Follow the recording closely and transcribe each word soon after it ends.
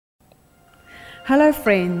Hello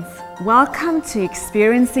friends, welcome to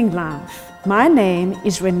Experiencing Life. My name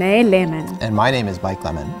is Renee Lemon. And my name is Mike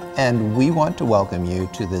Lemon, and we want to welcome you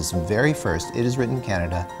to this very first It Is Written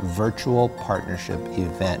Canada virtual partnership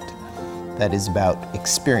event that is about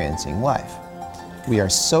experiencing life. We are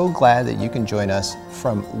so glad that you can join us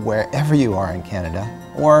from wherever you are in Canada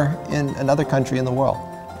or in another country in the world.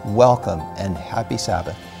 Welcome and happy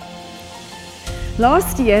Sabbath.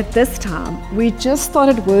 Last year at this time, we just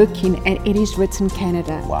started working at It Is Written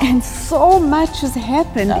Canada. Wow. And so much has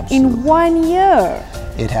happened Absolutely. in 1 year.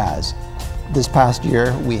 It has. This past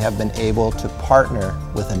year, we have been able to partner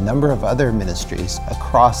with a number of other ministries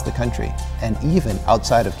across the country and even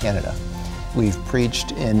outside of Canada. We've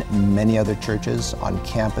preached in many other churches, on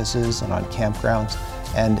campuses and on campgrounds,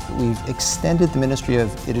 and we've extended the ministry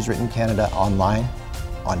of It Is Written Canada online,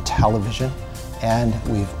 on television, and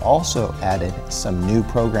we've also added some new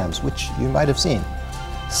programs, which you might have seen,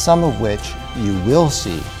 some of which you will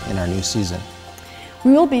see in our new season.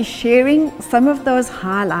 We will be sharing some of those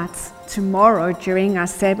highlights tomorrow during our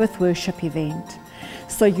Sabbath worship event.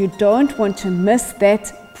 So you don't want to miss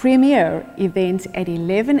that premiere event at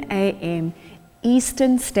 11 a.m.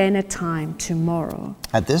 Eastern Standard Time tomorrow.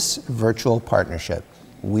 At this virtual partnership,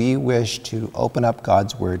 we wish to open up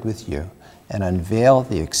God's Word with you and unveil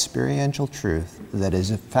the experiential truth that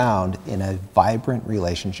is found in a vibrant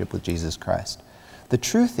relationship with Jesus Christ. The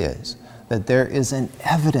truth is that there is an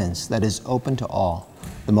evidence that is open to all,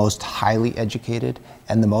 the most highly educated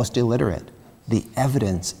and the most illiterate, the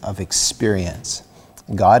evidence of experience.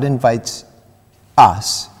 God invites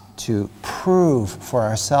us to prove for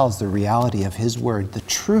ourselves the reality of His Word, the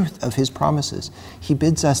truth of His promises. He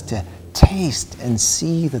bids us to taste and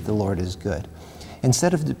see that the Lord is good.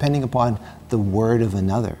 Instead of depending upon the word of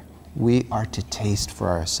another, we are to taste for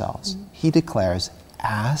ourselves. He declares,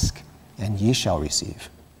 "Ask and ye shall receive."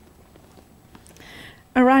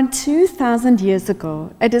 Around 2,000 years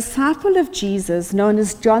ago, a disciple of Jesus known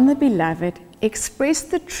as John the Beloved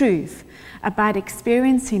expressed the truth about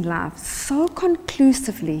experiencing life so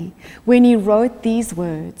conclusively when he wrote these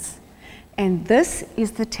words, "And this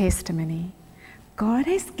is the testimony. God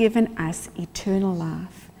has given us eternal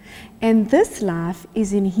life, and this life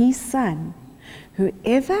is in His Son.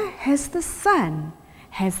 Whoever has the Son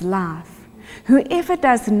has life. Whoever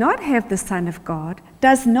does not have the Son of God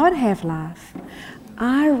does not have life.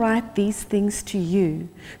 I write these things to you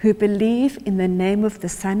who believe in the name of the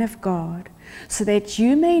Son of God, so that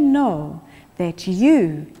you may know that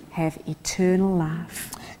you have eternal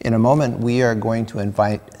life." In a moment, we are going to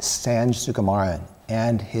invite Sanj Sukumaran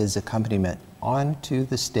and his accompaniment onto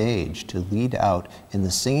the stage to lead out in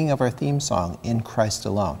the singing of our theme song, "In Christ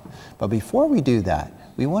Alone." But before we do that,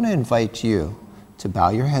 we want to invite you to bow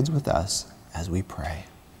your heads with us as we pray.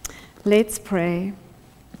 Let's pray.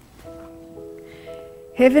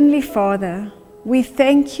 Heavenly Father, we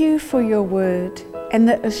thank you for your word and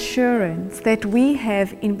the assurance that we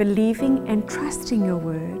have in believing and trusting your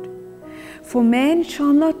word. For man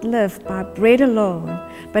shall not live by bread alone,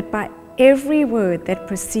 but by every word that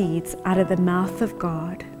proceeds out of the mouth of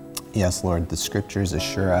God. Yes, Lord, the scriptures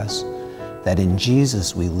assure us that in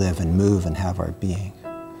Jesus we live and move and have our being.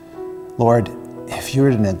 Lord, if you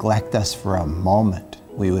were to neglect us for a moment,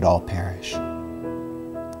 we would all perish.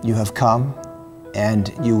 You have come,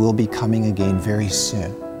 and you will be coming again very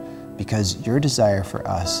soon, because your desire for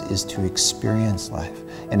us is to experience life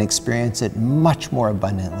and experience it much more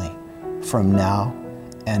abundantly from now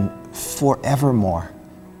and forevermore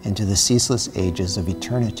into the ceaseless ages of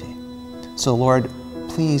eternity. So Lord,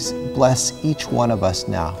 please bless each one of us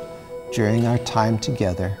now during our time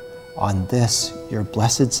together on this, your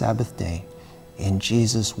blessed Sabbath day. In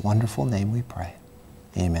Jesus' wonderful name we pray.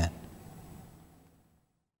 Amen.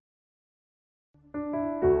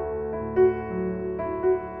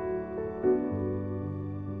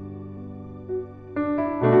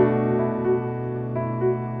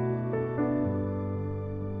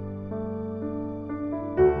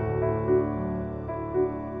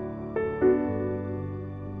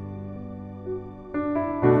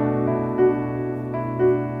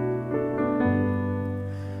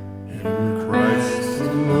 In Christ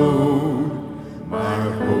alone, my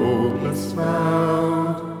hope is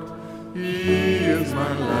found. He is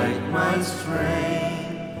my light, my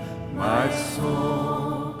strength, my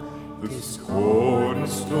song. This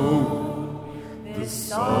cornerstone, this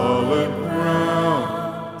solid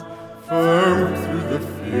ground, firm through the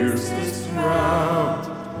fiercest drought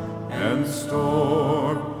and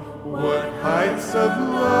storm. What heights of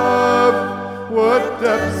love, what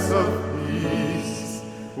depths of peace,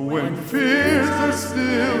 when fears are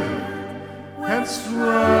still and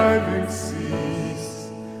striving cease.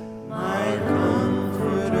 My God.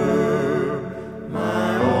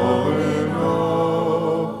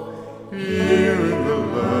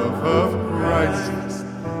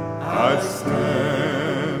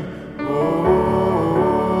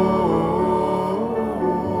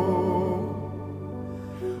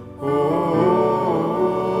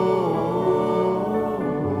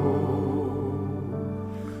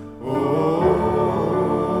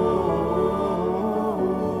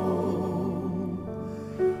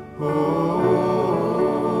 There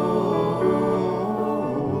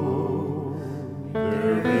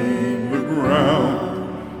in the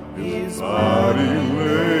ground his body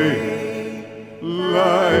lay,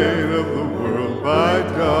 light of the world by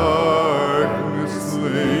darkness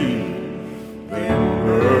slain, then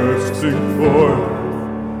bursting forth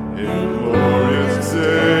in glorious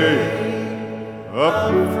day,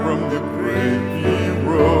 up from the grave he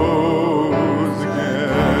rose again.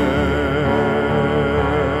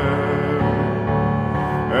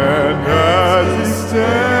 And as he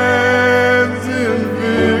stands in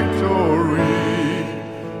victory,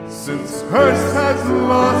 since curse has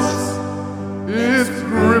lost its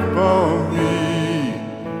grip on me,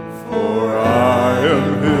 for I am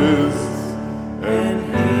his and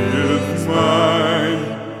he is mine,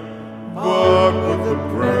 bought with the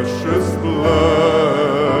precious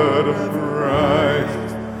blood of Christ.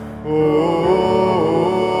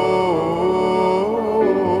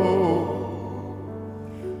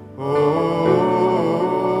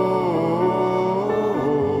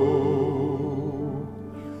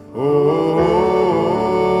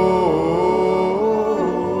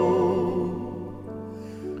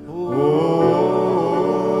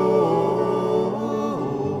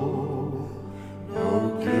 No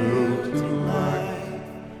guilt in life,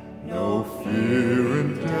 no fear in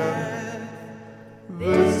death.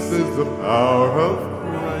 This is the power of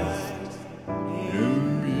Christ in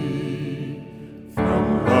me.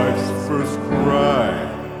 From life's first cry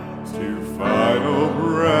to final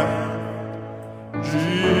breath,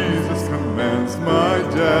 Jesus commands my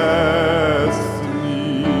destiny.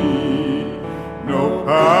 No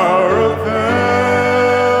power of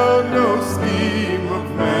hell, no scheme of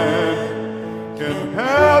man can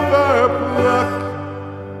ever pluck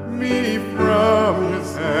me from his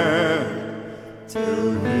hand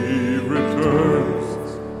till he returns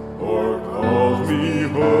or calls me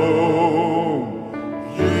home.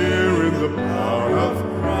 Here in the power of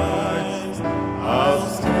Christ I'll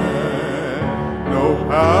stand. No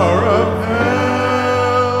power of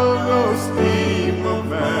hell, no scheme of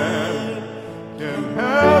man can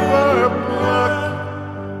ever pluck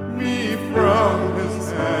me from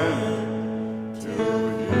his hand till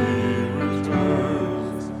he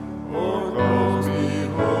returns or calls me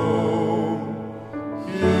home.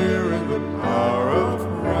 Here in the power of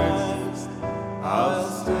Christ I'll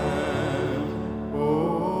stand.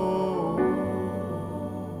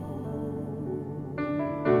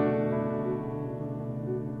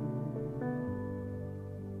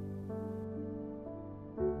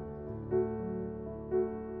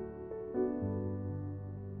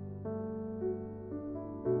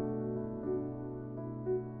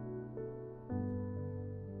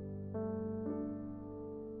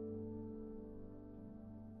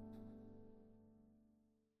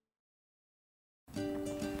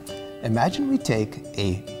 Imagine we take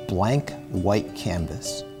a blank white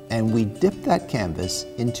canvas and we dip that canvas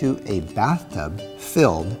into a bathtub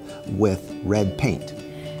filled with red paint.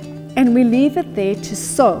 And we leave it there to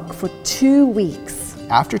soak for 2 weeks.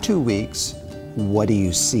 After 2 weeks, what do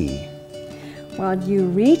you see? Well, you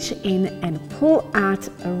reach in and pull out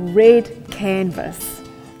a red canvas.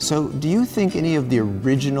 So do you think any of the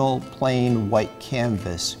original plain white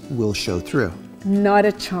canvas will show through? Not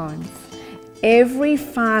a chance. Every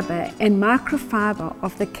fiber and microfiber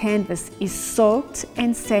of the canvas is soaked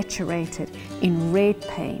and saturated in red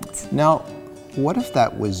paint. Now, what if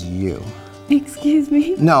that was you? Excuse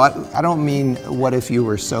me? No, I don't mean what if you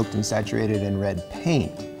were soaked and saturated in red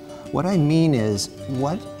paint. What I mean is,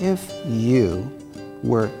 what if you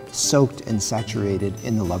were soaked and saturated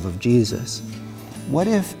in the love of Jesus? What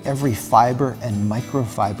if every fiber and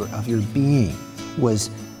microfiber of your being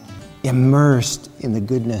was immersed in the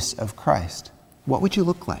goodness of Christ? What would you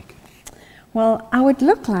look like? Well, I would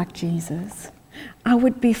look like Jesus. I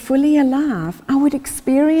would be fully alive. I would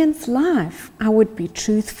experience life. I would be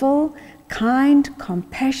truthful, kind,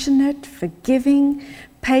 compassionate, forgiving,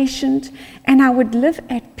 patient, and I would live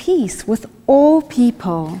at peace with all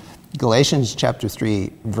people. Galatians chapter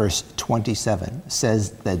 3, verse 27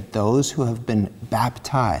 says that those who have been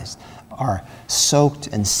baptized are soaked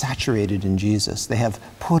and saturated in Jesus. They have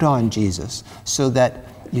put on Jesus, so that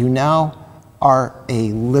you now are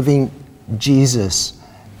a living Jesus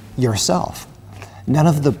yourself. None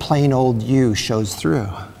of the plain old you shows through.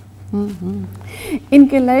 Mm-hmm. In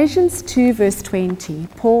Galatians 2 verse 20,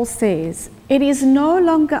 Paul says, "It is no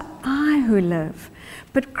longer I who live,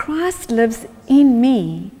 but Christ lives in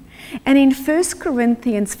me." And in 1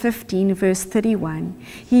 Corinthians 15 verse 31,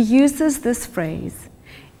 he uses this phrase,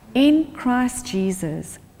 "In Christ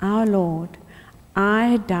Jesus, our Lord,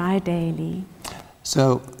 I die daily."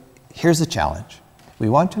 So here's the challenge. We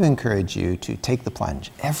want to encourage you to take the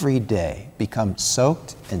plunge every day, become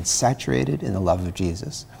soaked and saturated in the love of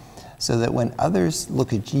Jesus, so that when others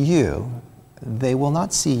look at you, they will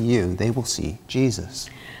not see you, they will see Jesus.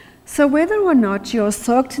 So whether or not you're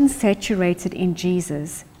soaked and saturated in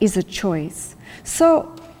Jesus is a choice.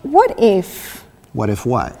 So what if? What if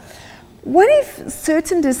what? What if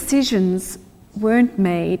certain decisions weren't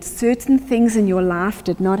made, certain things in your life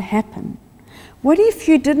did not happen? What if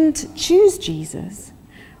you didn't choose Jesus?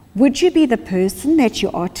 Would you be the person that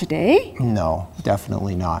you are today? No,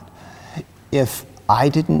 definitely not. If I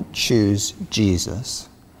didn't choose Jesus,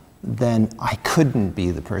 then I couldn't be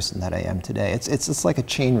the person that I am today. It's like a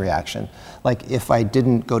chain reaction. Like if I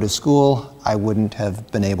didn't go to school, I wouldn't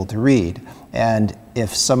have been able to read. And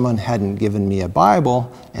if someone hadn't given me a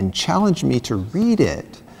Bible and challenged me to read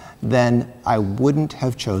it, then I wouldn't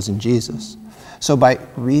have chosen Jesus. So by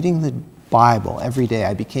reading the Bible every day,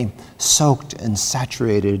 I became soaked and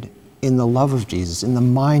saturated in the love of Jesus, in the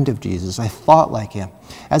mind of Jesus. I thought like him.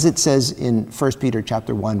 As it says in 1 Peter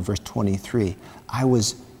chapter 1, verse 23, I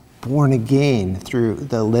was born again through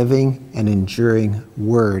the living and enduring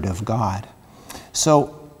Word of God.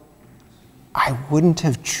 So I wouldn't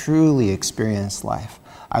have truly experienced life.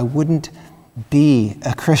 I wouldn't be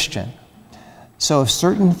a Christian. So if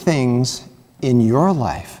certain things in your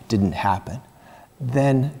life didn't happen,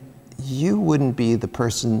 then you wouldn't be the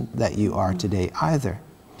person that you are today either.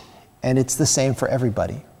 And it's the same for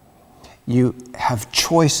everybody. You have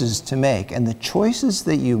choices to make, and the choices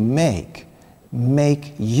that you make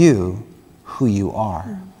you who you are.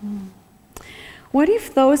 Mm-hmm. What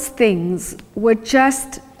if those things were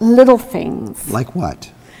just little things? Like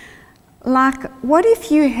what? Like, what if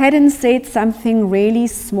you hadn't said something really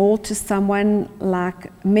small to someone,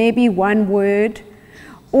 like maybe one word,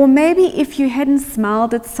 or maybe if you hadn't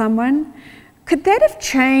smiled at someone, could that have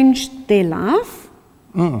changed their life?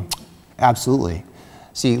 Absolutely.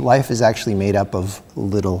 See, life is actually made up of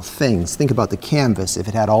little things. Think about the canvas. If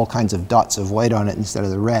it had all kinds of dots of white on it instead of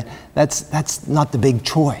the red, that's not the big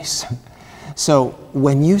choice. So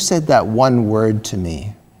when you said that one word to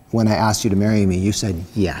me, when I asked you to marry me, you said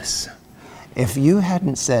yes. If you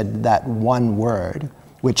hadn't said that one word,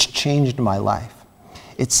 which changed my life,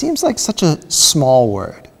 it seems like such a small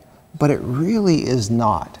word, but it really is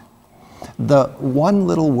not. The one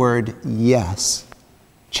little word, yes,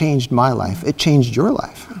 changed my life. It changed your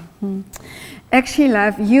life. Mm-hmm. Actually,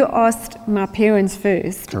 love, you asked my parents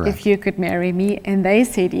first Correct. If you could marry me, and they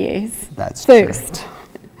said yes. That's first.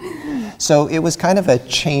 True. So it was kind of a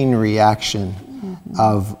chain reaction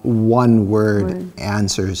of one word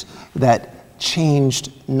answers that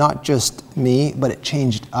changed not just me, but it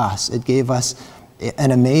changed us. It gave us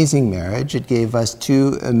an amazing marriage. It gave us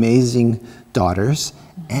 2 amazing daughters,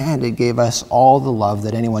 and it gave us all the love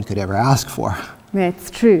that anyone could ever ask for.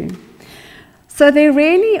 That's true. So there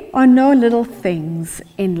really are no little things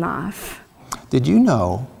in life. Did you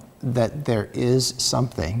know that there is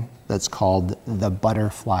something that's called the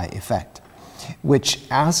butterfly effect, which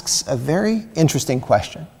asks a very interesting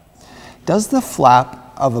question? Does the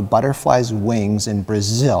flap of a butterfly's wings in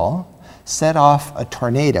Brazil set off a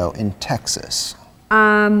tornado in Texas?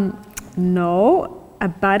 No. A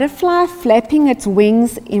butterfly flapping its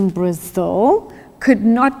wings in Brazil could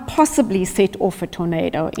not possibly set off a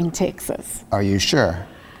tornado in Texas. Are you sure?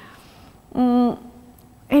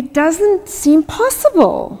 It doesn't seem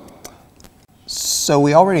possible. So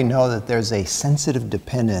we already know that there's a sensitive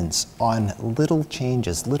dependence on little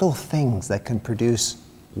changes, little things that can produce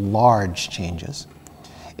large changes.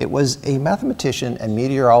 It was a mathematician and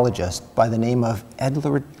meteorologist by the name of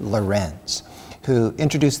Edward Lorenz who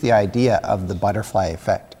introduced the idea of the butterfly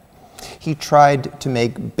effect. He tried to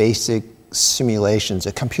make basic simulations,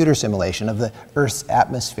 a computer simulation of the Earth's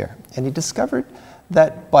atmosphere, and he discovered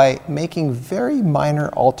that by making very minor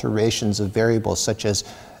alterations of variables such as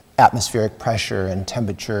atmospheric pressure and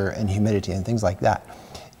temperature and humidity and things like that,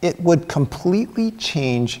 it would completely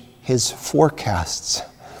change his forecasts.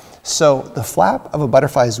 So the flap of a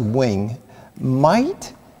butterfly's wing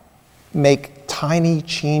might make tiny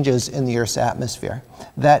changes in the Earth's atmosphere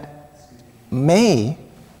that may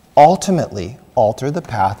ultimately alter the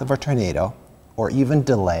path of a tornado, or even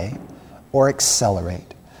delay, or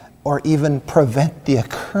accelerate, or even prevent the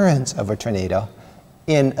occurrence of a tornado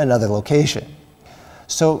in another location.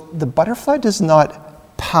 So the butterfly does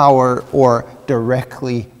not power or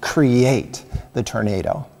directly create the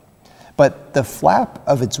tornado, but the flap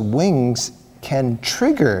of its wings can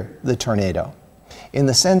trigger the tornado, in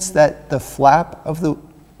the sense that the flap of the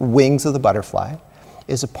wings of the butterfly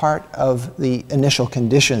is a part of the initial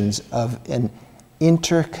conditions of an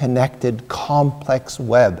interconnected complex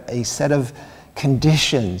web, a set of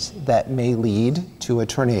conditions that may lead to a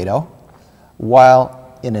tornado, while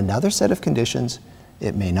in another set of conditions,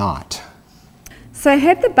 it may not. So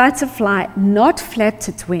had the butterfly not flapped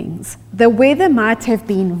its wings, the weather might have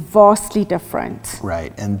been vastly different.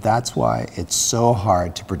 Right, and that's why it's so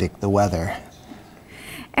hard to predict the weather.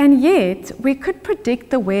 And yet, we could predict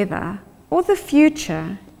the weather or the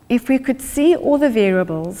future if we could see all the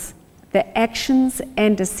variables, the actions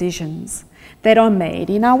and decisions that are made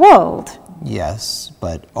in our world. Yes,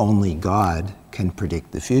 but only God can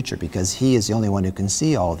predict the future because He is the only one who can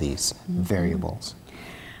see all these variables.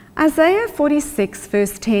 Isaiah 46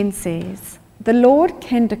 verse 10 says, "The Lord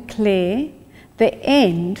can declare the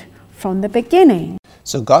end from the beginning."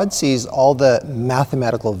 So God sees all the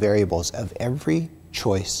mathematical variables of every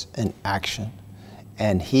choice and action,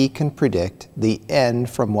 and He can predict the end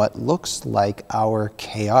from what looks like our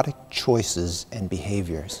chaotic choices and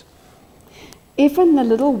behaviors. Even the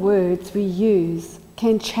little words we use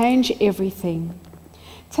can change everything.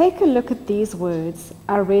 Take a look at these words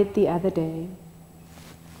I read the other day.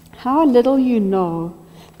 How little you know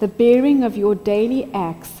the bearing of your daily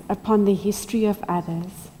acts upon the history of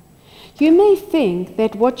others. You may think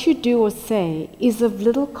that what you do or say is of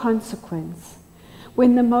little consequence,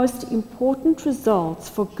 when the most important results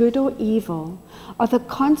for good or evil are the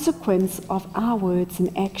consequence of our words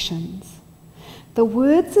and actions. The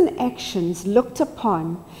words and actions looked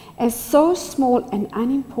upon as so small and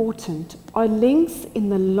unimportant are links in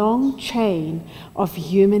the long chain of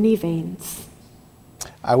human events.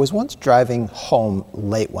 I was once driving home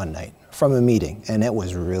late one night from a meeting, and it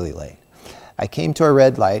was really late. I came to a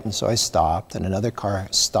red light, and so I stopped, and another car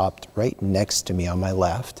stopped right next to me on my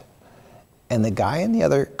left. And the guy in the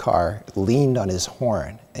other car leaned on his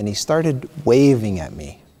horn, and he started waving at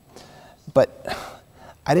me. But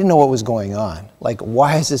I didn't know what was going on. Like,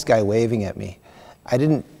 why is this guy waving at me? I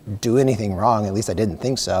didn't do anything wrong, at least I didn't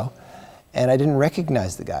think so. And I didn't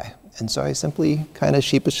recognize the guy. And so I simply kind of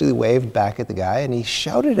sheepishly waved back at the guy, and he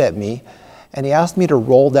shouted at me, and he asked me to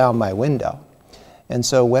roll down my window. And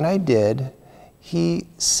so when I did, he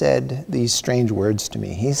said these strange words to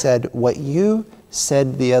me. He said, "What you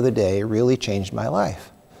said the other day really changed my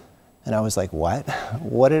life." And I was like, what?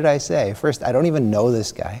 What did I say? First, I don't even know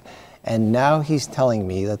this guy. And now he's telling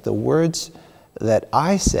me that the words that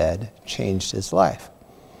I said changed his life.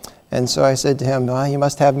 And so I said to him, "Well, you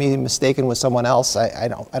must have me mistaken with someone else. I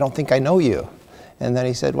don't think I know you." And then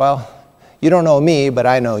he said, "Well, you don't know me, but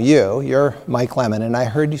I know you. You're Mike Lemon, and I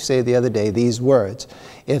heard you say the other day these words,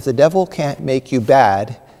 'If the devil can't make you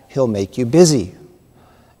bad, he'll make you busy.'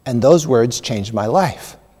 And those words changed my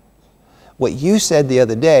life. What you said the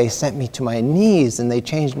other day sent me to my knees, and they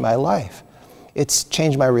changed my life. It's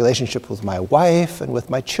changed my relationship with my wife and with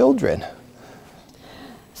my children."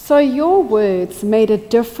 So your words made a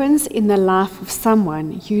difference in the life of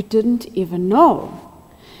someone you didn't even know.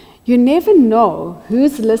 You never know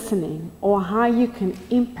who's listening or how you can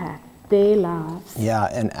impact their lives. Yeah,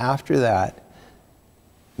 and after that,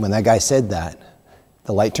 when that guy said that,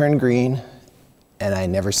 the light turned green, and I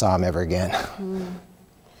never saw him ever again.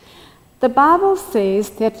 The Bible says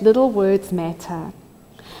that little words matter.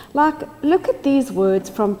 Like, look at these words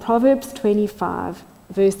from Proverbs 25,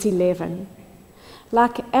 verse 11.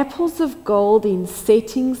 "Like apples of gold in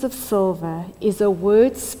settings of silver is a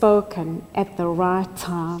word spoken at the right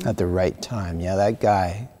time." At the right time. Yeah, that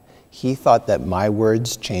guy, he thought that my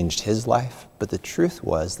words changed his life, but the truth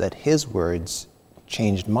was that his words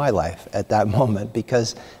changed my life at that moment,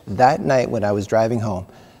 because that night when I was driving home,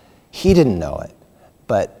 he didn't know it,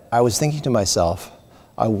 but I was thinking to myself,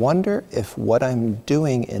 I wonder if what I'm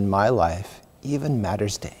doing in my life even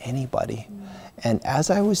matters to anybody. And as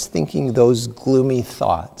I was thinking those gloomy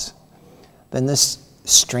thoughts, then this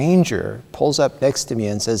stranger pulls up next to me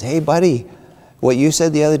and says, "Hey, buddy, what you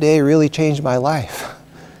said the other day really changed my life."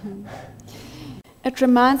 It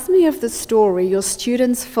reminds me of the story your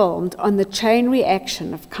students filmed on the chain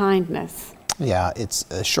reaction of kindness. Yeah, it's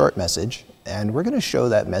a short message, and we're going to show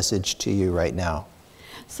that message to you right now.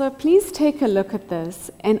 So please take a look at this,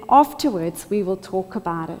 and afterwards we will talk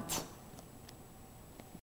about it.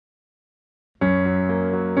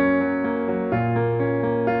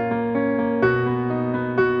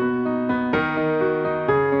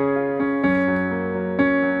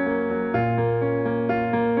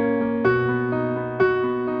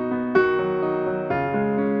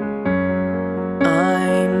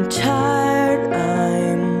 I'm tired,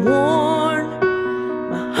 I'm worn,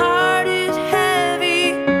 my heart is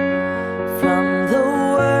heavy from the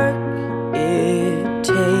work it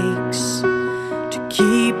takes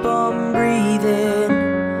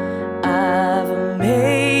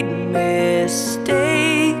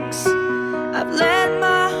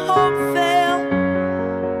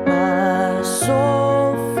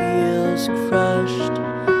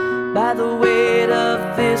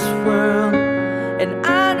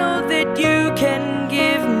can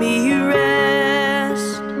give me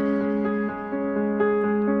rest.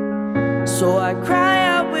 So I cry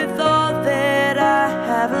out with all that I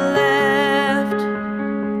have left.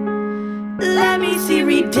 Let me see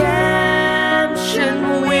redemption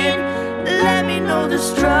win. Let me know the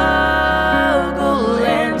struggle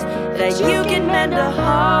ends, that you can mend a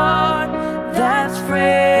heart that's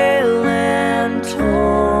frail and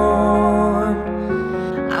torn.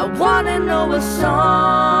 I wanna know a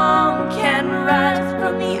song can rise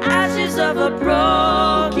from the ashes of a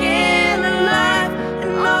broken life,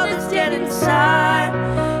 and all that's dead inside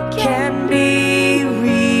can be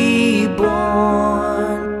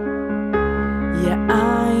reborn. Yeah,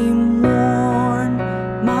 I'm worn,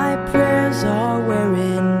 my prayers are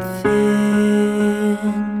wearing thin.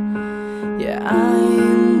 Yeah,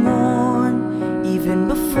 I'm worn even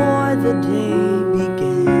before the day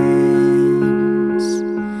begins.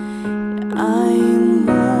 Yeah, I'm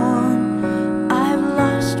worn, I've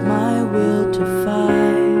lost my will to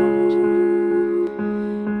fight.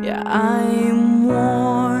 Yeah, I'm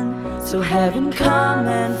worn, so heaven come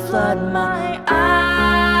and flood my eyes.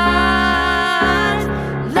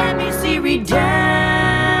 Let me see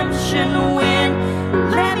redemption win.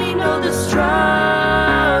 Let me know the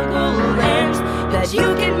struggle ends, that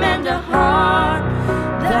you can mend a heart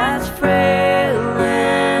that's frail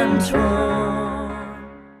and torn.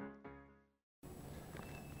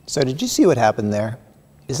 So did you see what happened there?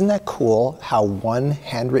 Isn't that cool how one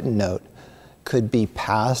handwritten note could be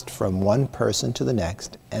passed from one person to the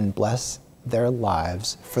next and bless their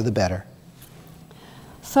lives for the better?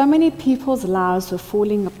 So many people's lives were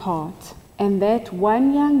falling apart, and that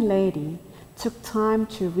one young lady took time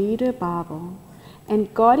to read her Bible,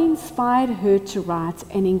 and God inspired her to write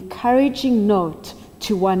an encouraging note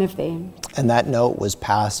to one of them. And that note was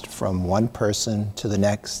passed from one person to the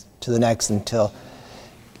next until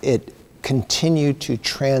it continued to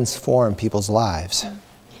transform people's lives.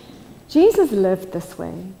 Jesus lived this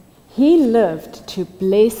way. He lived to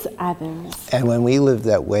bless others. And when we live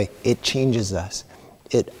that way, it changes us.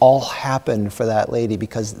 It all happened for that lady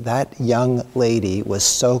because that young lady was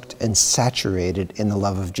soaked and saturated in the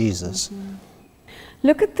love of Jesus.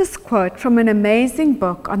 Look at this quote from an amazing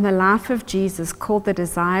book on the life of Jesus called The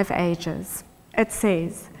Desire of Ages. It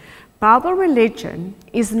says, Bible religion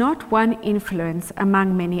is not one influence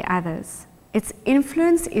among many others. Its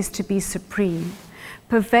influence is to be supreme,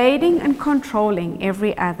 pervading and controlling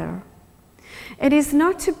every other. It is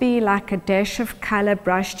not to be like a dash of color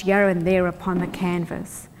brushed here and there upon the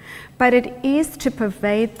canvas, but it is to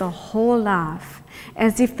pervade the whole life,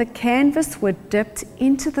 as if the canvas were dipped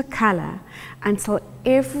into the color until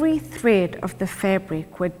every thread of the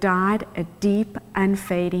fabric were dyed a deep,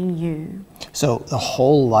 unfading hue. So the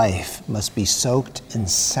whole life must be soaked and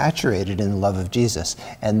saturated in the love of Jesus,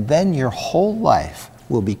 and then your whole life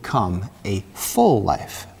will become a full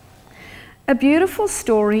life. A beautiful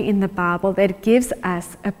story in the Bible that gives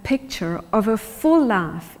us a picture of a full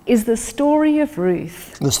life is the story of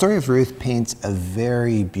Ruth. The story of Ruth paints a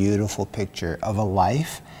very beautiful picture of a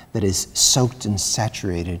life that is soaked and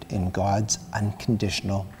saturated in God's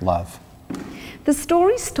unconditional love. The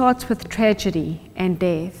story starts with tragedy and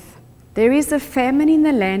death. There is a famine in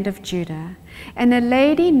the land of Judah, and a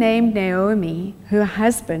lady named Naomi, her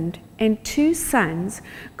husband, and 2 sons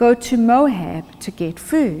go to Moab to get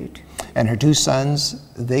food. And her 2 sons,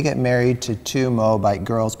 they get married to 2 Moabite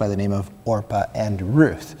girls by the name of Orpah and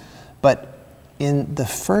Ruth. But in the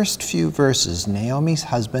first few verses, Naomi's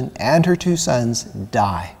husband and her 2 sons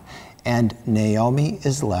die. And Naomi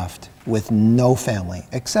is left with no family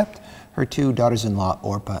except her 2 daughters-in-law,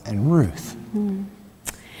 Orpah and Ruth.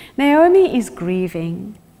 Naomi is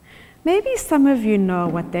grieving. Maybe some of you know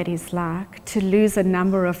what that is like, to lose a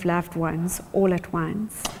number of loved ones all at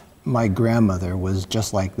once. My grandmother was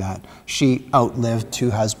just like that. She outlived 2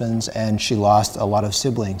 husbands and she lost a lot of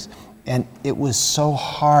siblings. And it was so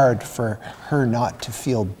hard for her not to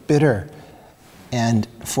feel bitter. And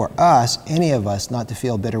for us, any of us, not to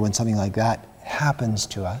feel bitter when something like that happens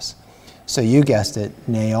to us. So you guessed it,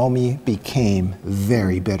 Naomi became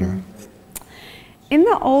very bitter. In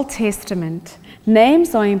the Old Testament,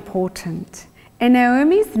 names are important, and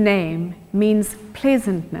Naomi's name means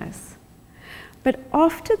pleasantness. But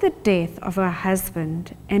after the death of her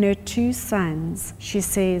husband and her 2 sons, she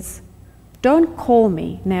says, "Don't call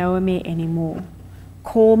me Naomi anymore.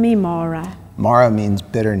 Call me Mara." Mara means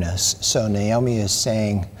bitterness. So Naomi is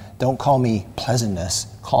saying, don't call me pleasantness,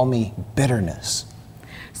 call me bitterness.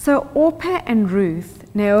 So Orpah and Ruth,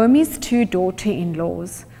 Naomi's 2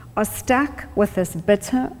 daughter-in-laws, are stuck with this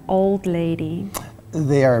bitter old lady.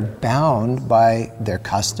 they are bound by their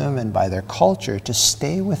custom and by their culture to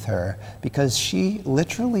stay with her because she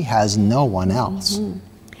literally has no one else.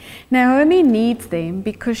 Naomi needs them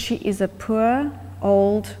because she is a poor,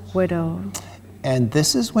 old widow. And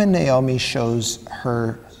this is when Naomi shows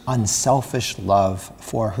her unselfish love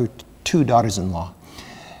for her two daughters-in-law.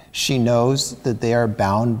 She knows that they are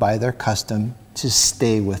bound by their custom to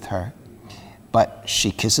stay with her. But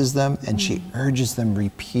she kisses them and she urges them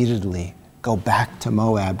repeatedly, go back to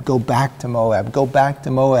Moab, go back to Moab, go back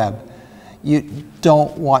to Moab. You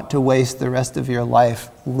don't want to waste the rest of your life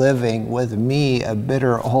living with me, a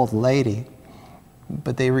bitter old lady.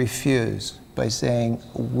 But they refuse by saying,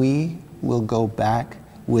 we will go back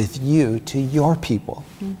with you to your people.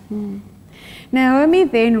 Naomi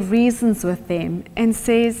then reasons with them and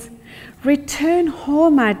says, return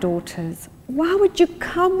home, my daughters. Why would you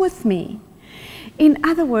come with me? In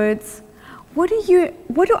other words, what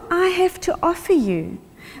do I have to offer you?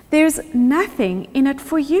 There's nothing in it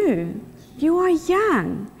for you. You are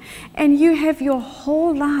young and you have your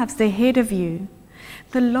whole lives ahead of you.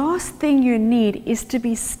 The last thing you need is to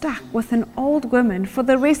be stuck with an old woman for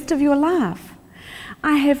the rest of your life.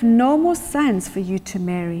 I have no more sons for you to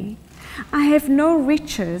marry. I have no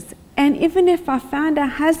riches, and even if I found a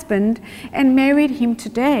husband and married him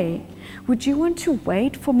today, would you want to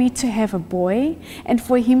wait for me to have a boy and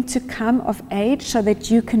for him to come of age so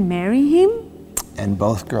that you can marry him? And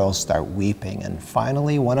both girls start weeping, and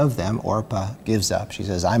finally one of them, Orpah, gives up. She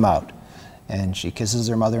says, I'm out. And she kisses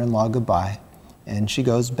her mother-in-law goodbye, and she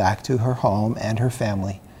goes back to her home and her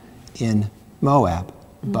family in Moab.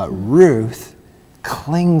 But Ruth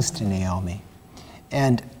clings to Naomi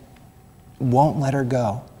and won't let her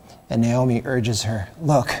go. And Naomi urges her,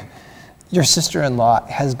 look, your sister-in-law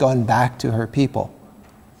has gone back to her people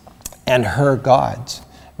and her gods.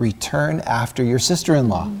 Return after your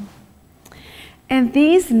sister-in-law. And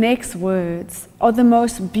these next words are the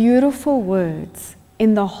most beautiful words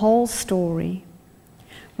in the whole story.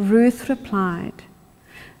 Ruth replied,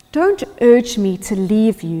 don't urge me to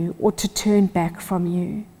leave you or to turn back from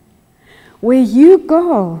you. Where you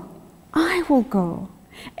go, I will go,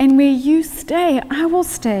 and where you stay, I will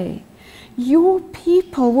stay. Your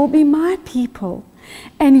people will be my people,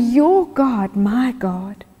 and your God my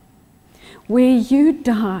God. Where you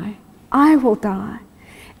die, I will die,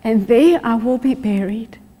 and there I will be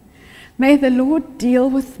buried. May the Lord deal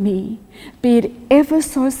with me, be it ever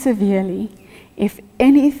so severely, if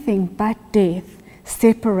anything but death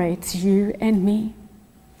separates you and me.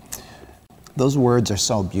 Those words are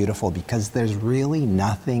so beautiful because there's really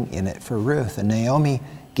nothing in it for Ruth. And Naomi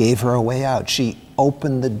gave her a way out. She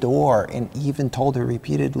opened the door and even told her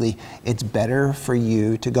repeatedly, it's better for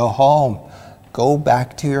you to go home. Go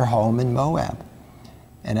back to your home in Moab.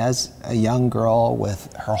 And as a young girl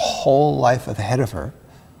with her whole life ahead of her,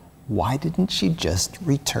 why didn't she just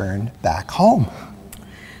return back home?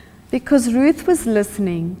 Because Ruth was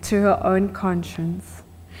listening to her own conscience.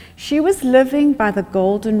 She was living by the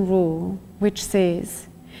golden rule, which says,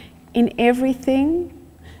 in everything,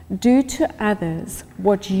 do to others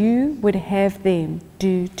what you would have them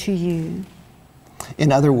do to you.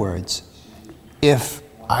 In other words, if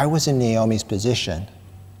I was in Naomi's position,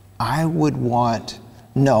 I would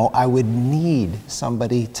need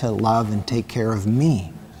somebody to love and take care of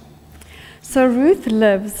me. So Ruth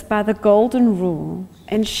lives by the golden rule,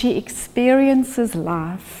 and she experiences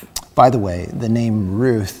life. By the way, the name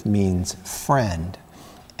Ruth means friend.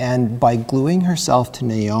 And by gluing herself to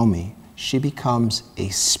Naomi, she becomes a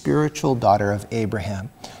spiritual daughter of Abraham,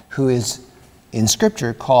 who is in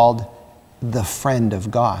Scripture called the friend of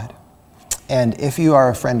God. And if you are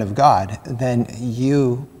a friend of God, then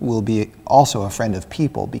you will be also a friend of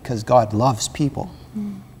people because God loves people.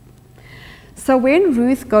 So when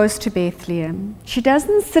Ruth goes to Bethlehem, she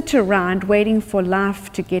doesn't sit around waiting for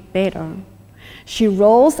life to get better. She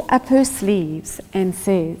rolls up her sleeves and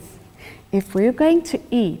says, if we're going to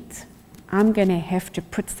eat, I'm going to have to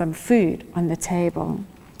put some food on the table.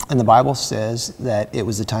 And the Bible says that it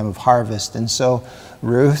was the time of harvest. And so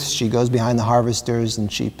Ruth, she goes behind the harvesters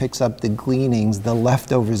and she picks up the gleanings, the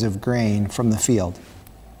leftovers of grain from the field.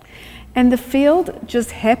 And the field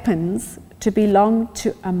just happens to belong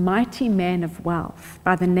to a mighty man of wealth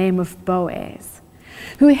by the name of Boaz,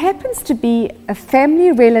 who happens to be a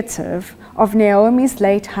family relative of Naomi's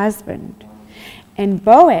late husband. And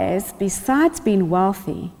Boaz, besides being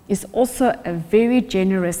wealthy, is also a very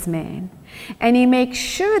generous man. And he makes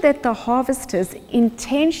sure that the harvesters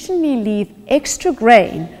intentionally leave extra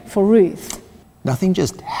grain for Ruth. Nothing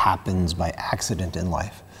just happens by accident in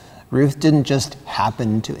life. Ruth didn't just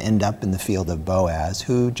happen to end up in the field of Boaz,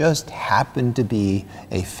 who just happened to be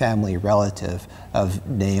a family relative of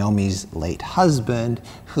Naomi's late husband,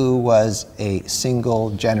 who was a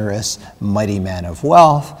single, generous, mighty man of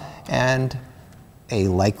wealth, and a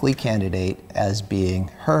likely candidate as being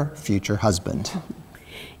her future husband.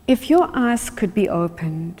 If your eyes could be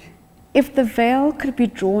opened, if the veil could be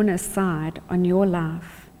drawn aside on your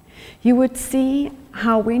life, you would see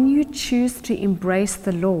how when you choose to embrace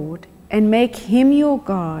the Lord and make Him your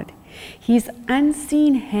God, His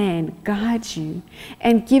unseen hand guides you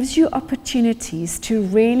and gives you opportunities to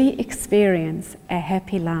really experience a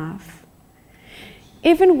happy life.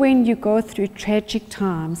 Even when you go through tragic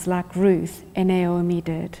times like Ruth and Naomi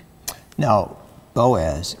did. Now,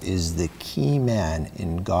 Boaz is the key man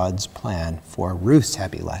in God's plan for Ruth's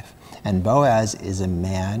happy life. And Boaz is a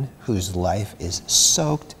man whose life is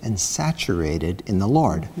soaked and saturated in the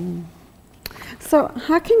Lord. Mm-hmm. So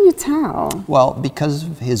how can you tell? Well, because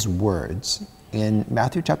of his words. In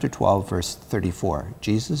Matthew chapter 12, verse 34,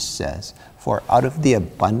 Jesus says, "For out of the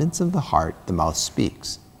abundance of the heart, the mouth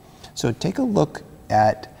speaks." So take a look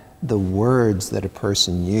at the words that a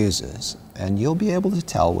person uses, and you'll be able to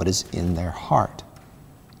tell what is in their heart.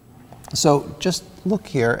 So just look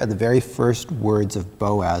here at the very first words of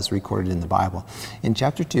Boaz recorded in the Bible. In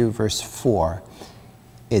chapter 2, verse 4,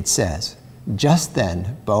 it says, "Just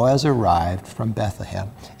then Boaz arrived from Bethlehem,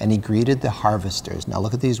 and he greeted the harvesters." Now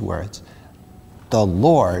look at these words. "The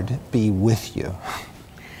Lord be with you."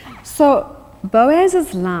 So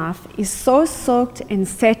Boaz's life is so soaked and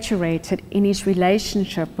saturated in his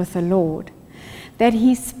relationship with the Lord that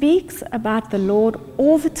he speaks about the Lord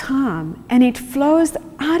all the time, and it flows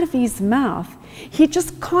out of his mouth. He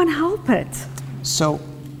just can't help it. So,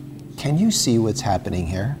 can you see what's happening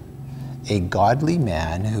here? A godly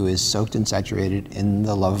man who is soaked and saturated in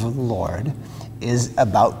the love of the Lord is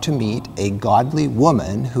about to meet a godly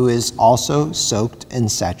woman who is also soaked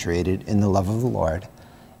and saturated in the love of the Lord.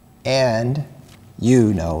 And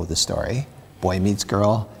you know the story. Boy meets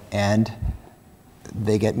girl, and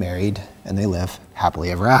they get married, and they live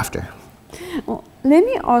happily ever after. Well, let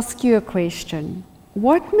me ask you a question.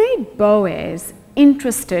 What made Boaz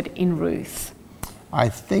interested in Ruth? I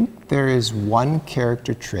think there is one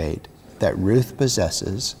character trait that Ruth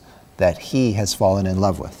possesses that he has fallen in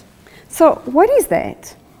love with. So what is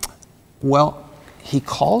that? Well, he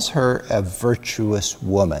calls her a virtuous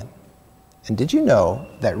woman. And did you know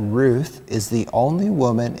that Ruth is the only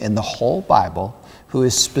woman in the whole Bible who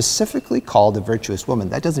is specifically called a virtuous woman?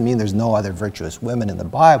 That doesn't mean there's no other virtuous women in the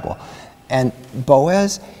Bible. And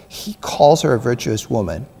Boaz, he calls her a virtuous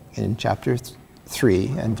woman in chapter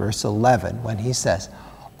 3 and verse 11 when he says,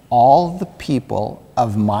 "All the people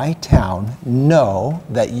of my town know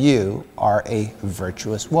that you are a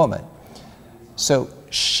virtuous woman." So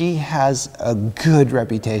she has a good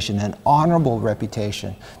reputation, an honorable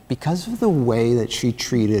reputation, because of the way that she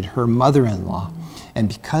treated her mother-in-law, and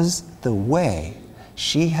because the way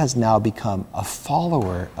she has now become a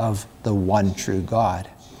follower of the one true God.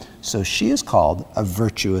 So she is called a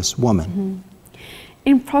virtuous woman. Mm-hmm.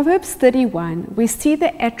 In Proverbs 31, we see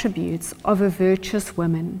the attributes of a virtuous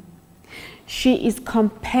woman. She is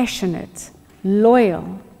compassionate,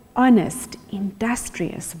 loyal, honest,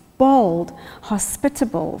 industrious, bold,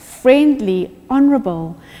 hospitable, friendly,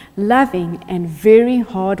 honorable, loving, and very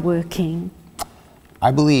hardworking.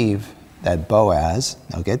 I believe that Boaz,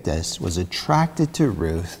 now get this, was attracted to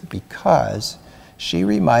Ruth because she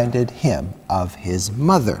reminded him of his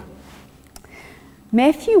mother.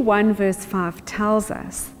 Matthew 1 verse 5 tells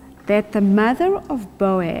us that the mother of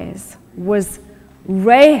Boaz was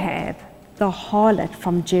Rahab, the harlot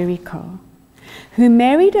from Jericho, who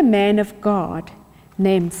married a man of God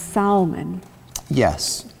named Salmon.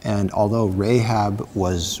 Yes, and although Rahab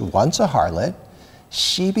was once a harlot,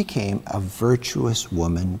 she became a virtuous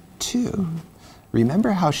woman too. Mm-hmm.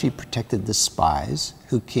 Remember how she protected the spies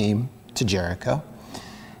who came to Jericho?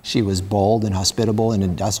 She was bold and hospitable and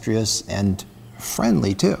industrious and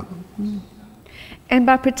friendly too. Mm-hmm. And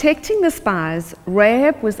by protecting the spies,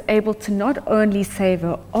 Rahab was able to not only save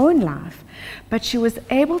her own life, but she was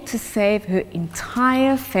able to save her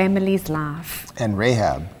entire family's life. And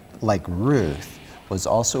Rahab, like Ruth, was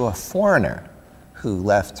also a foreigner who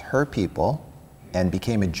left her people and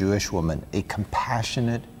became a Jewish woman, a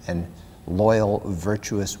compassionate and loyal,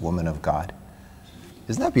 virtuous woman of God.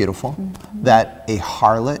 Isn't that beautiful? Mm-hmm. That a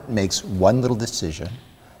harlot makes one little decision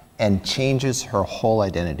and changes her whole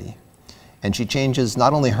identity. And she changes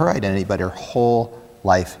not only her identity, but her whole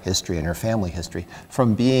life history and her family history.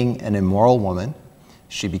 From being an immoral woman,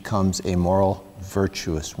 she becomes a moral,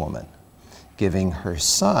 virtuous woman, giving her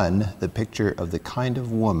son the picture of the kind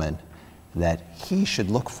of woman that he should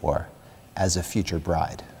look for as a future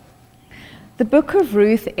bride. The book of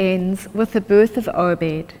Ruth ends with the birth of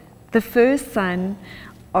Obed, the first son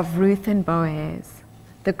of Ruth and Boaz,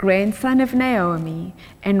 the grandson of Naomi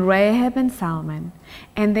and Rahab and Salmon,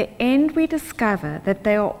 and the end we discover that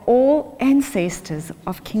they are all ancestors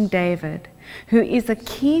of King David, who is a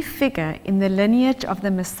key figure in the lineage of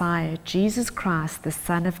the Messiah, Jesus Christ, the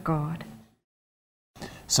Son of God.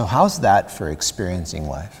 So how's that for experiencing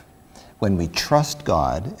life? When we trust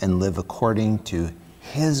God and live according to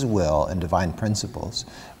His will and divine principles,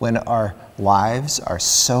 when our lives are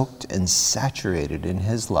soaked and saturated in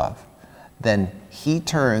His love, then He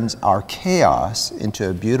turns our chaos into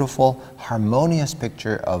a beautiful, harmonious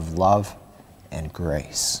picture of love and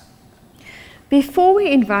grace. Before we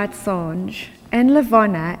invite Sanj and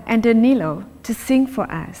Lavona and Danilo to sing for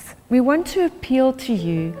us, we want to appeal to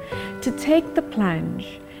you to take the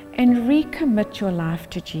plunge and recommit your life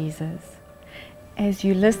to Jesus. As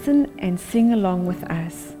you listen and sing along with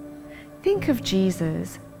us, think of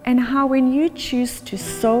Jesus and how when you choose to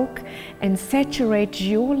soak and saturate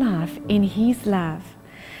your life in His love,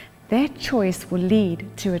 that choice will lead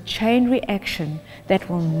to a chain reaction that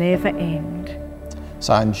will never end.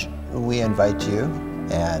 Sanj, we invite you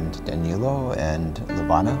and Danilo and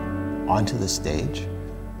Lavana onto the stage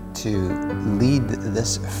to lead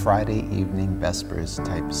this Friday evening Vespers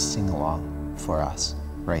type sing-along for us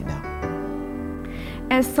right now.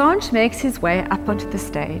 As Sanj makes his way up onto the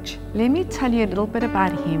stage, let me tell you a little bit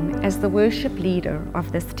about him as the worship leader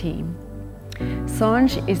of this team.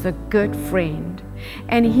 Sanj is a good friend,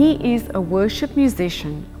 and he is a worship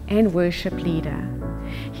musician and worship leader.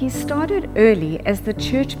 He started early as the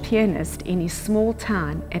church pianist in his small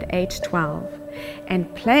town at age 12,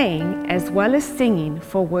 and playing as well as singing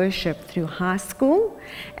for worship through high school,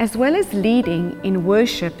 as well as leading in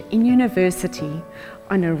worship in university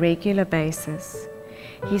on a regular basis.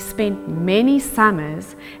 He spent many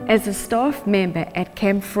summers as a staff member at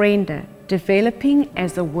Camp Frenda, developing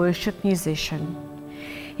as a worship musician.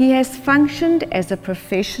 He has functioned as a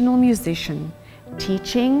professional musician,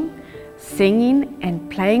 teaching, singing and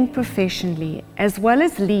playing professionally, as well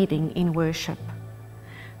as leading in worship.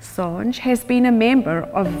 Sanj has been a member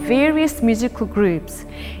of various musical groups,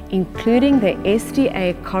 including the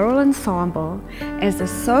SDA Choral Ensemble, as a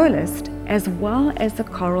soloist as well as a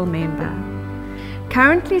choral member.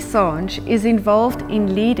 Currently, Sanj is involved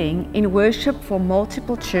in leading in worship for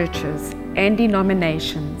multiple churches and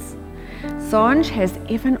denominations. Sanj has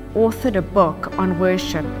even authored a book on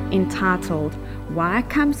worship entitled Why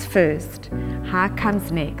Comes First, How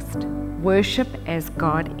Comes Next, Worship as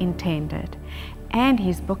God Intended, and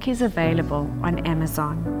his book is available on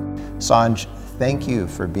Amazon. Sanj, thank you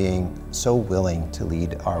for being so willing to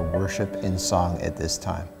lead our worship in song at this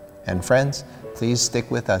time. And friends, please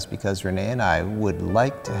stick with us because Renee and I would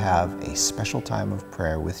like to have a special time of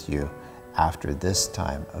prayer with you after this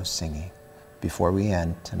time of singing before we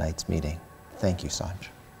end tonight's meeting. Thank you, Sanj.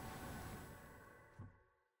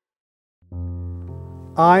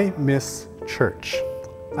 I miss church.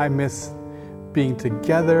 I miss being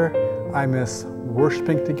together. I miss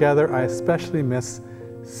worshiping together. I especially miss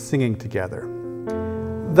singing together.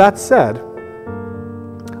 That said,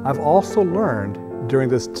 I've also learned during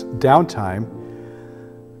this downtime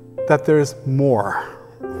that there's more.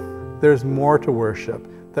 There's more to worship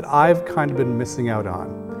that I've kind of been missing out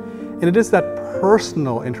on. And it is that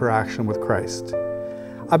personal interaction with Christ.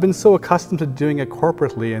 I've been so accustomed to doing it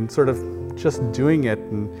corporately and sort of just doing it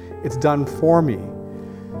and it's done for me.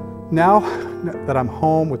 Now that I'm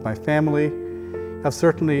home with my family, I've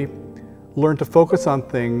certainly learned to focus on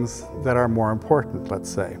things that are more important, let's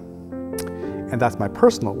say. And that's my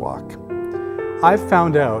personal walk. I've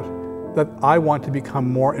found out that I want to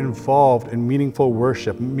become more involved in meaningful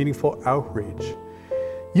worship, meaningful outreach.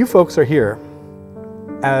 You folks are here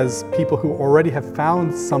as people who already have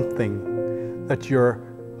found something that you're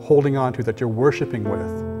holding on to, that you're worshiping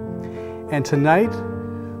with. And tonight,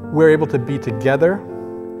 we're able to be together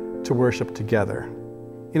to worship together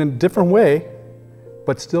in a different way,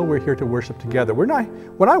 but still we're here to worship together. When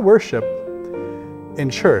I worship in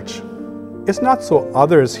church, it's not so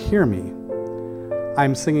others hear me.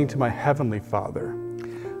 I'm singing to my Heavenly Father.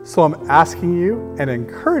 So I'm asking you and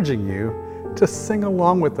encouraging you to sing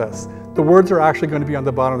along with us. The words are actually going to be on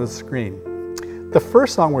the bottom of the screen. The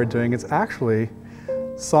first song we're doing is actually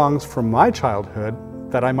songs from my childhood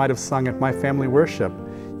that I might have sung at my family worship.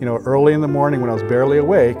 You know, early in the morning when I was barely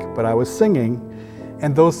awake, but I was singing,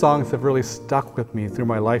 and those songs have really stuck with me through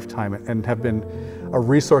my lifetime and have been a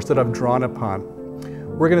resource that I've drawn upon.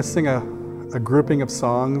 We're going to sing a grouping of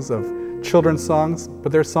songs of children's songs,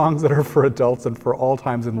 but they're songs that are for adults and for all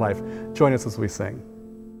times in life. Join us as we sing.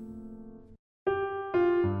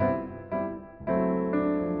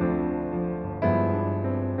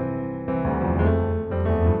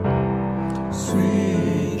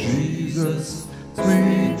 Sweet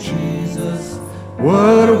Jesus,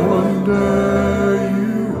 what a wonder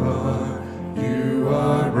you are. You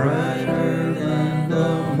are brighter than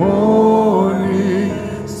the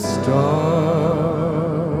morning star.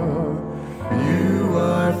 You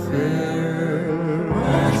are fairer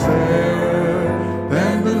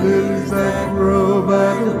than the lilies that grow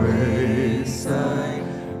by the wayside.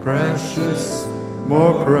 Precious,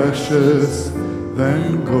 more precious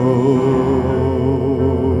than gold.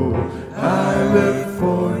 I live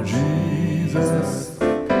for Jesus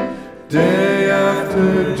day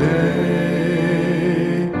after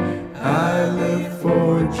day. I live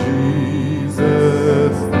for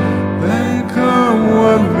Jesus. Then come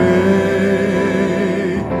what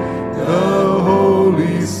may, the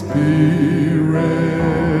Holy Spirit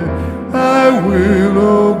I will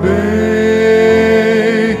obey.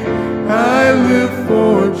 I live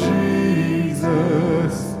for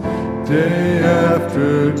Jesus day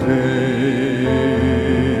after day.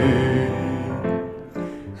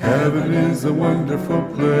 Heaven is a wonderful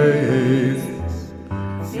place,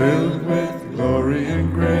 filled with glory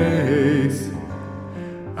and grace.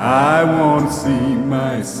 I want to see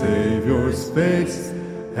my Savior's face.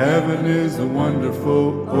 Heaven is a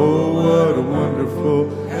wonderful, oh what a wonderful,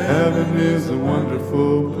 heaven is a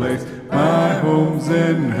wonderful place. My home's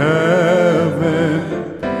in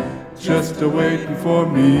heaven, just a-waiting for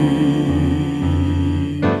me.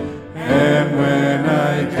 And when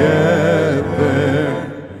I get there,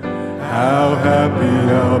 how happy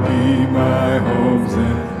I'll be. My home's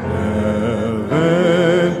in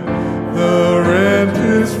heaven, the rent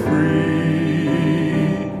is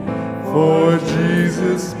free, for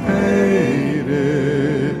Jesus paid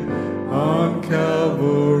it on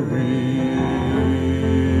Calvary.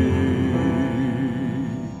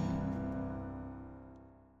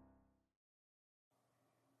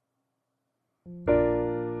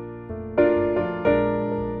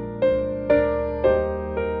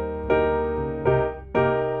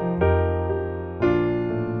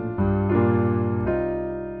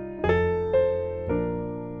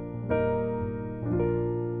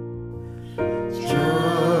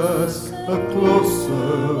 Just a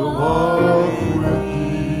closer walk with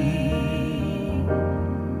thee.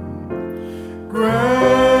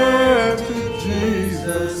 Granted,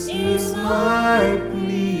 Jesus is my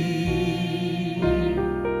plea.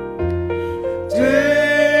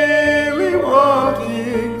 Daily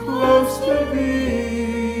walking close to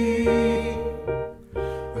thee.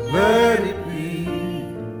 Let it be,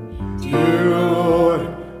 dear Lord,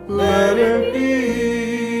 let it be.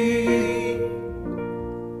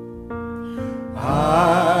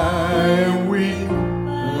 I am weak,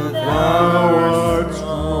 but thou art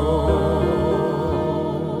strong.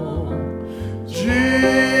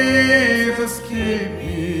 Jesus, keep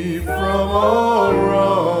me from all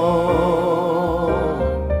wrong.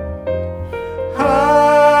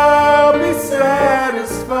 I'll be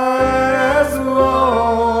satisfied as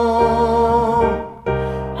long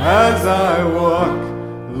as I walk.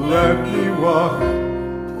 Let me walk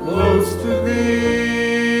close to thee.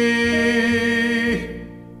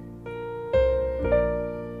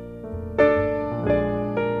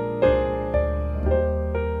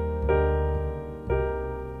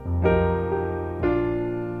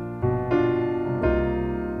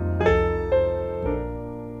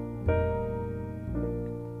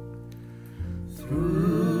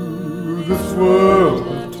 Through this world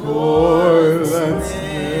of toil and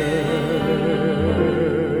snares,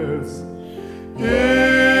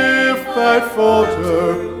 if I falter,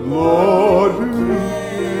 Lord, who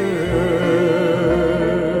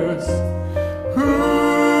cares? Who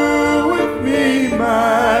with me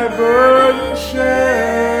my burden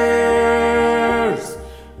shares?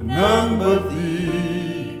 None but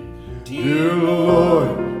thee, dear Lord,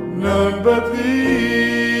 none but thee.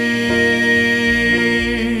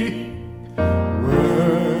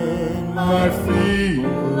 My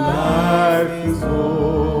feeble life is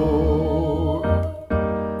o'er.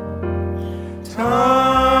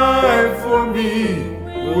 Time for me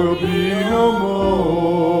will be no more.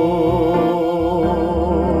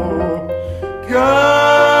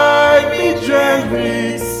 Guide me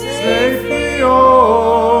gently, safely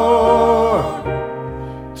o'er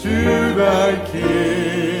to thy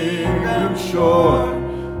kingdom shore,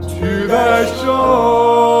 to thy shore.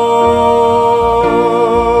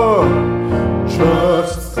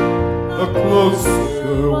 Just a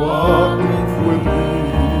closer walk with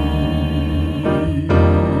thee.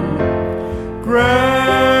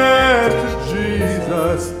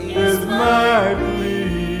 Jesus is my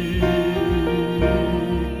plea.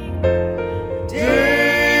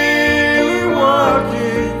 Daily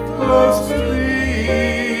walking close to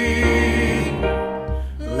Thee,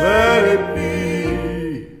 let it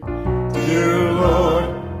be, dear Lord,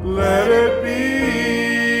 let it be,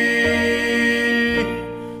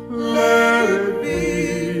 let it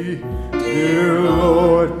be, dear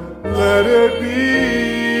Lord, let it be.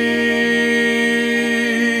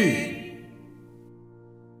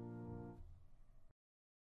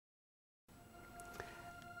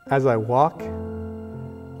 As I walk,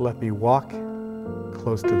 let me walk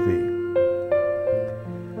close to Thee.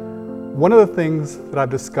 One of the things that I've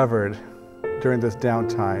discovered during this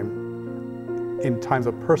downtime, in times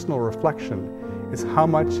of personal reflection, is how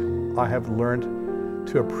much I have learned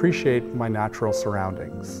to appreciate my natural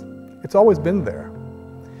surroundings. It's always been there,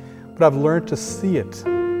 but I've learned to see it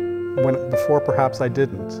when before perhaps I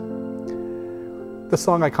didn't. The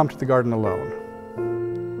song "I Come to the Garden Alone"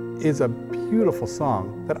 is a beautiful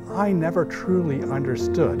song that I never truly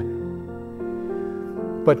understood.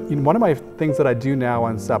 But one of my things that I do now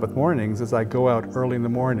on Sabbath mornings is I go out early in the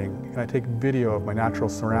morning and I take video of my natural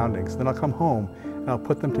surroundings. Then I'll come home and I'll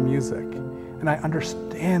put them to music. And I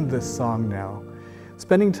understand this song now.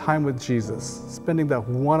 Spending time with Jesus, spending that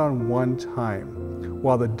one-on-one time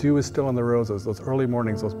while the dew is still on the roses, those early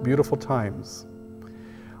mornings, those beautiful times,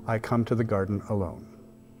 I come to the garden alone.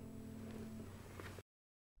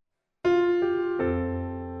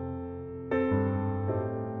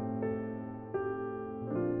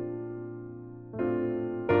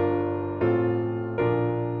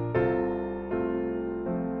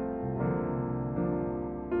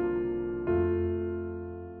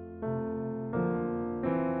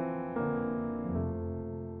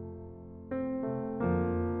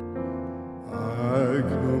 I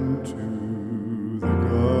come to the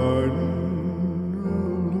garden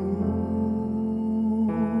alone,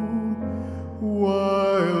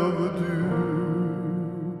 while the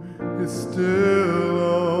dew is still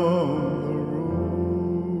on the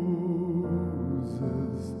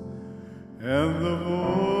roses, and the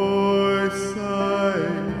voice I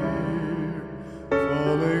hear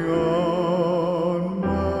falling on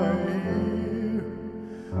my ear,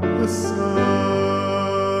 the Son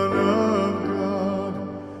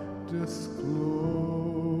discloses,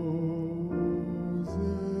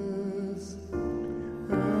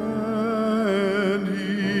 and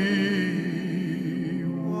He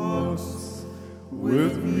walks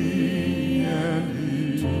with me, and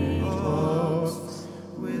He talks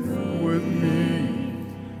with me,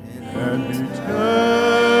 and He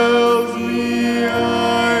tells me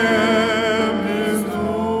I am His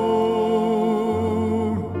own,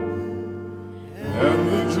 and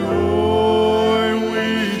the joy we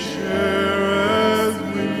share as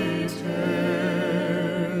we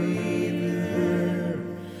tarry there,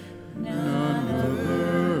 none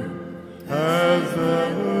other has ever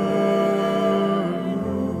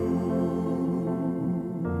known.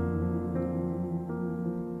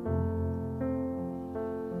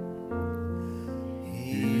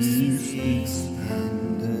 He speaks, and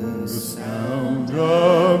the sound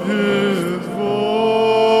of His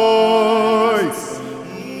voice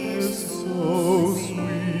is so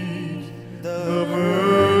sweet, the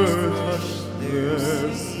birds hush their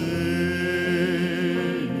singing,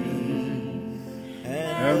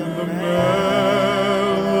 and the melody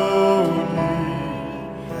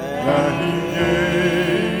that He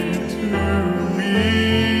gave to me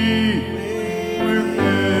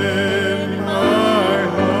within my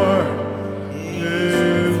heart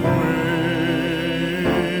is ringing.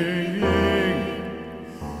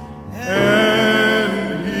 And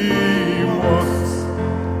He walks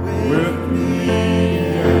with me,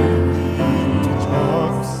 and He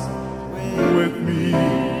talks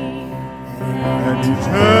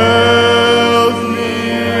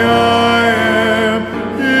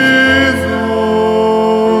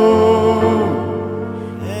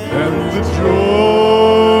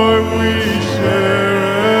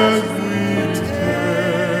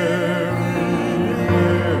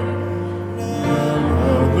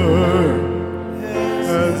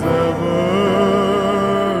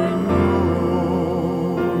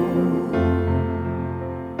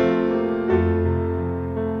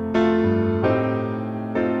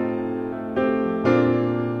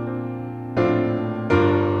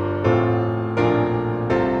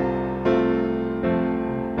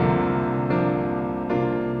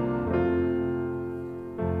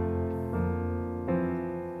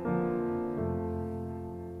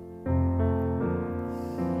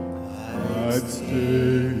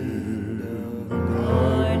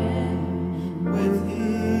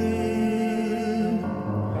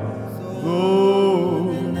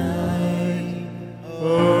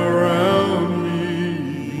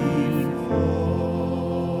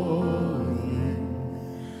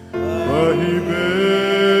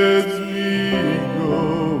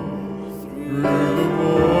Through the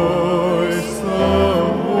voice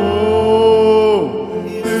of woe,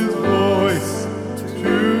 his voice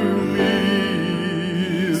to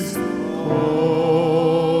me is calling,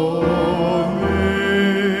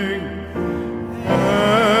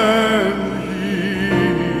 and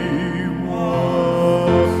he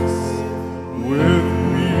walks with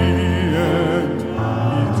me, and he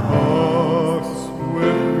talks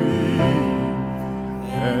with me,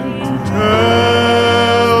 and he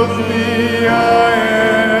tells me I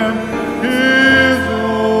am his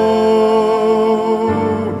own,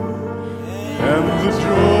 and the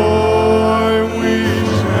joy we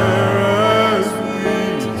share as we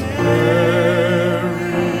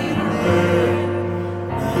tarry there,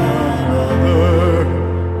 none other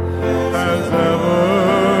has ever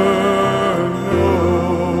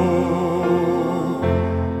known,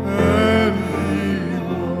 and he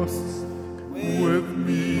walks with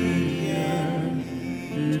me, and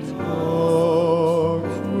he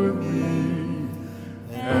talks with me,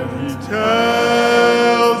 and he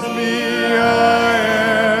tells me I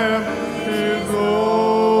am his own,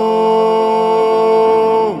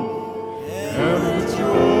 and the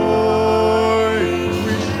joy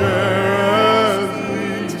we share as we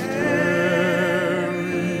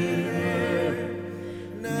tarry there,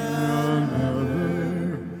 none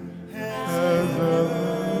other has ever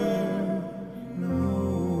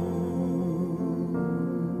known.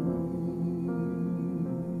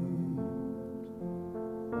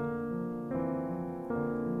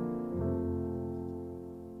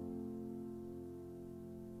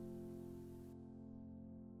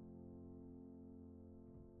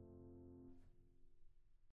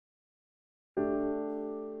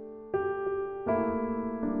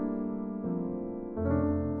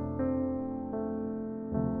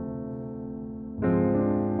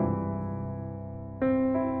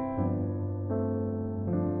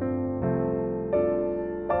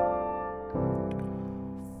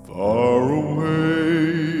 Far away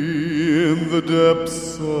in the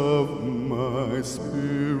depths of my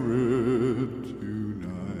spirit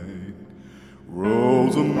tonight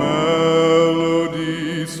rolls a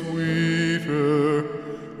melody sweeter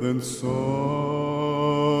than song.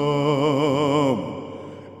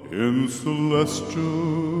 In celestial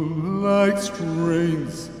like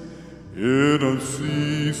strains it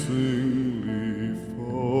unceasingly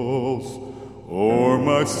falls o'er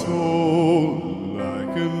my soul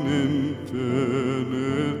like an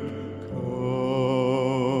infinite calm.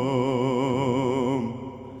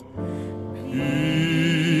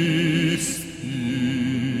 Peace,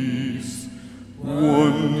 peace,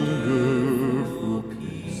 wonderful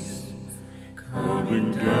peace,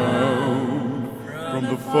 coming down from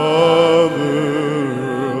the Father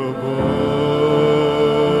above.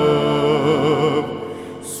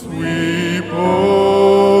 Sweep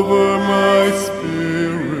over my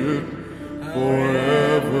spirit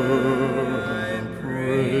forever, I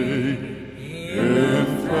pray, in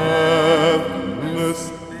fathomless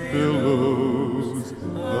billows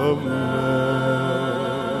of love.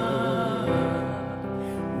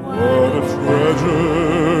 What a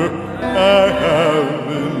treasure I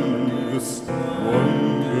have in this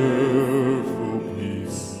wonderful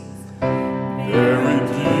peace, buried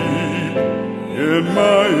deep in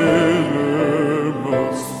my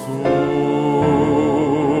innermost soul,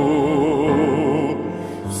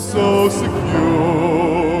 so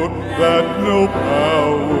secure that no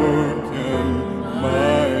power can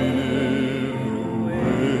mine it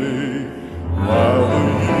away, while the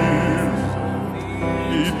years of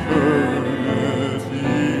eternity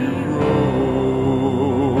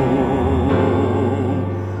roll.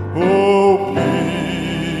 Oh,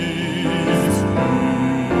 peace,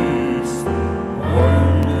 peace,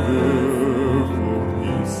 wonderful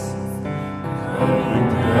peace, coming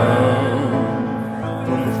down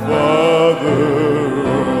from the Father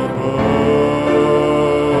above.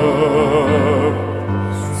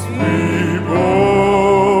 Sweep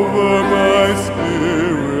over my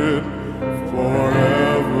spirit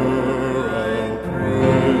forever, I'll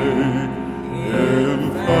pray, in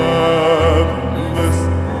fathomless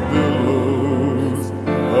billows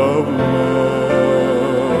of love.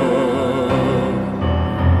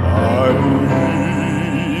 I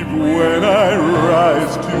believe when I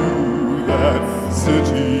rise to that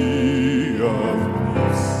city of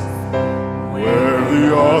peace, where the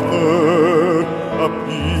author of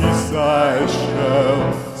peace I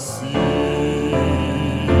shall see,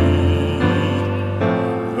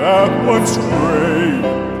 that one strain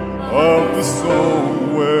of the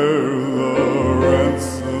song where the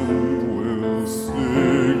ransom will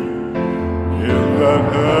sing in that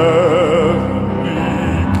heavenly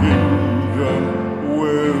kingdom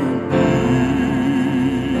will be.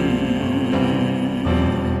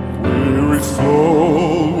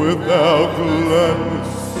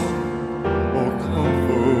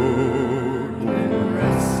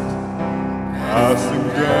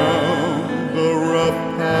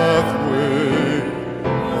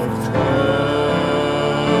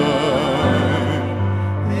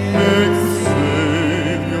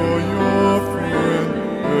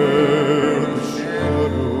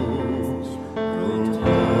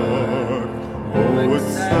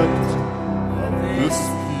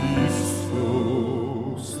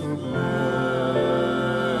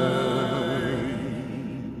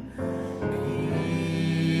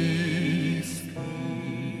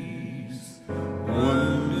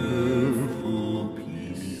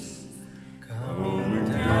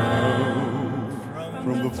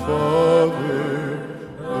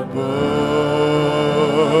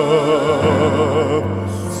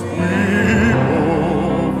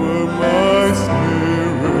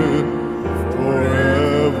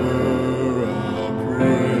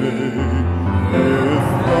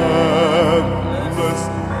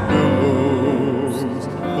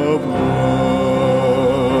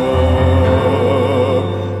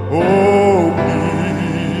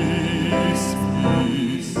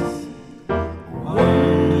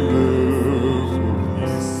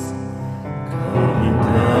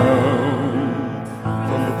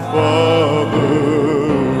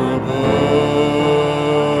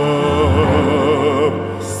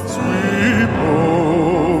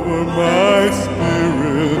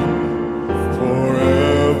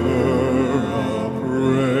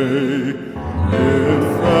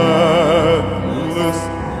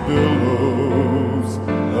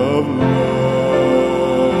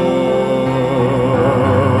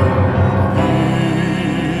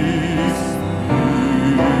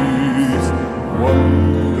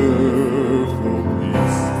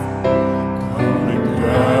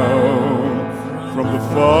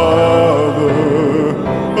 Father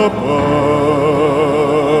above.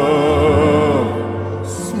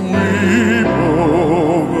 Sweep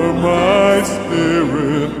over my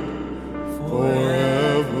spirit,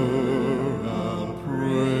 forever I'll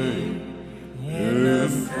pray in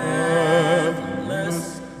fathomless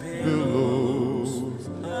billows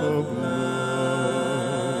of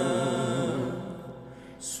love.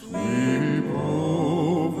 Sweep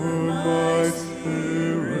over my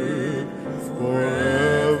spirit,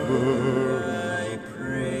 forever I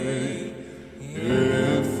pray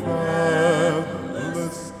in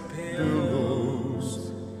fathomless billows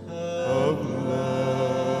of love.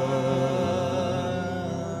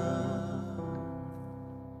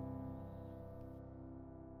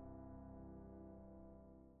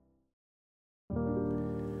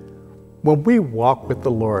 When we walk with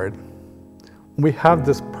the Lord, when we have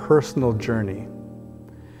this personal journey,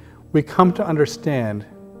 we come to understand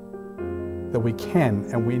that we can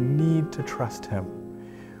and we need to trust Him.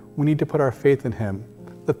 We need to put our faith in Him.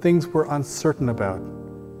 The things we're uncertain about,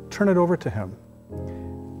 turn it over to Him.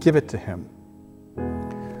 Give it to Him.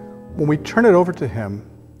 When we turn it over to Him,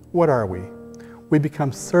 what are we? We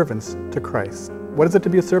become servants to Christ. What is it to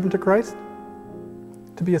be a servant to Christ?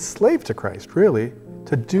 To be a slave to Christ, really,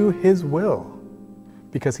 to do His will,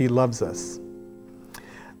 because He loves us.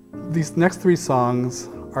 These next three songs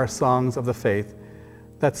are songs of the faith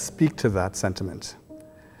that speak to that sentiment,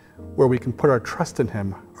 where we can put our trust in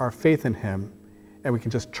Him, our faith in Him, and we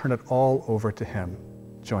can just turn it all over to Him.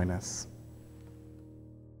 Join us.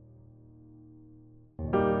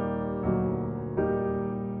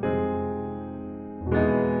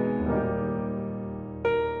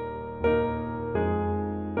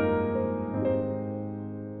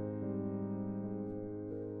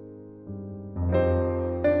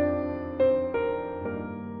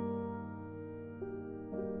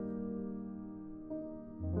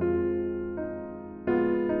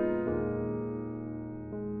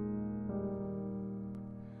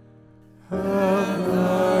 Have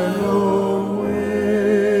thine own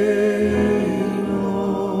way,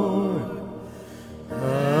 Lord.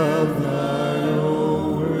 Have thine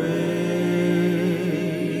own way.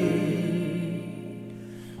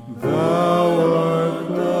 Thou art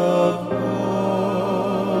the potter,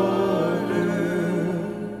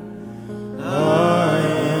 I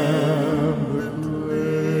am the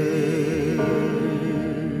clay.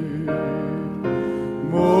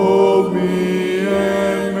 Mold me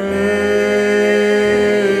and make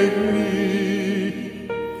me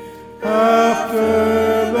after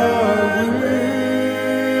thy will.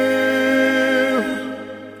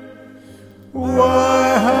 While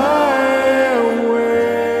I am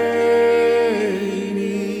waiting,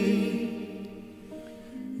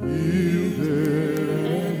 yielded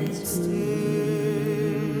and still,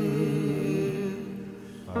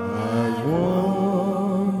 I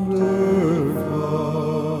wander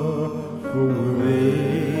far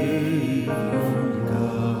away from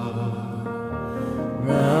God.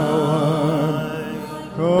 Now I'm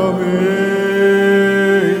coming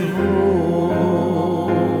home.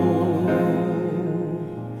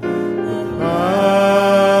 The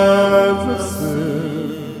paths of sin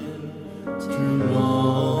too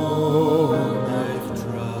long I've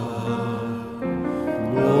trod.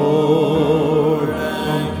 Lord,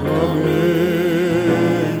 I'm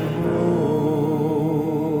coming home.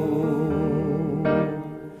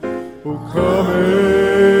 Oh, coming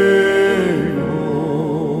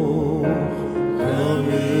home,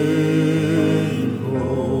 coming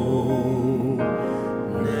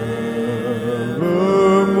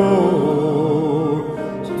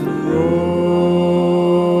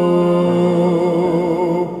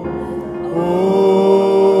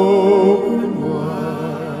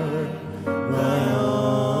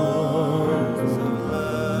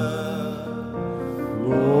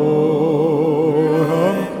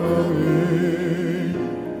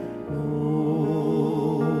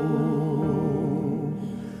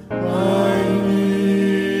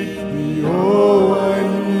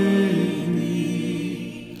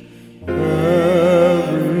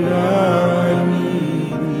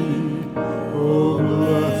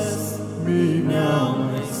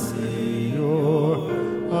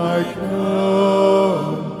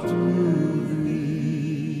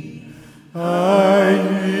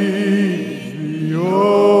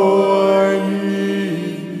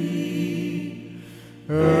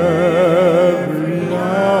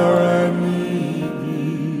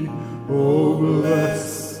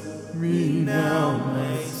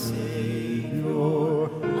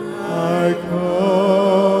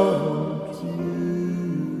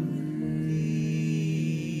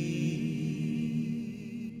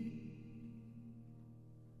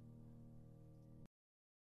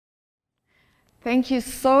Thank you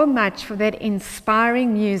so much for that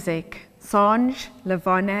inspiring music, Sanj,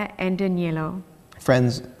 Lavonna, and Danilo.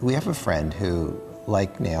 Friends, we have a friend who,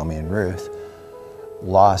 like Naomi and Ruth,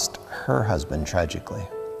 lost her husband tragically.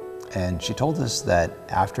 And she told us that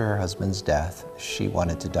after her husband's death, she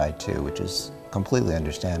wanted to die too, which is completely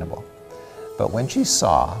understandable. But when she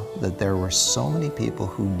saw that there were so many people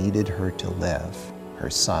who needed her to live, her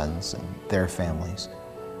sons and their families,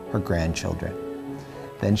 her grandchildren,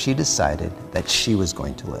 then she decided that she was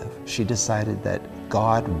going to live. She decided that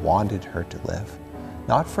God wanted her to live,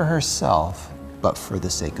 not for herself, but for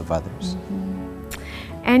the sake of others.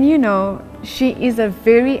 And you know, she is a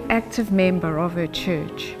very active member of her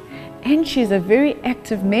church, and she's a very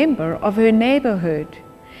active member of her neighborhood,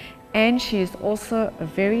 and she is also a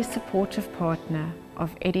very supportive partner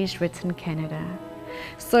of Eddie's Written Canada.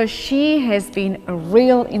 So she has been a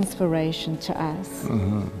real inspiration to us.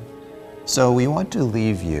 So we want to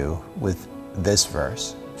leave you with this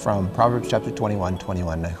verse from Proverbs chapter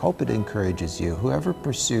 21:21. I hope it encourages you. Whoever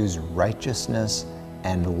pursues righteousness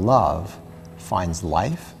and love finds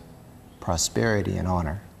life, prosperity, and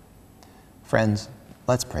honor. Friends,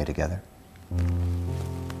 let's pray together.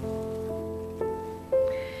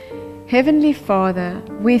 Heavenly Father,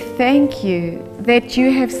 we thank you that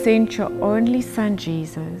you have sent your only Son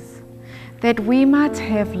Jesus, that we might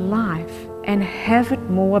have life and have it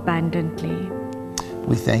more abundantly.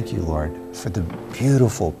 We thank you, Lord, for the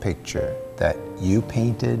beautiful picture that you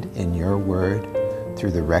painted in your word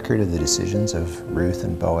through the record of the decisions of Ruth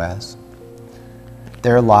and Boaz.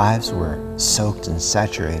 Their lives were soaked and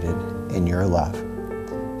saturated in your love.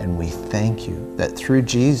 And we thank you that through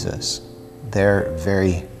Jesus, their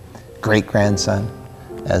very great-grandson,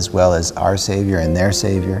 as well as our Savior and their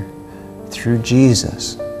Savior, through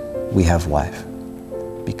Jesus, we have life.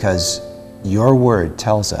 Because your word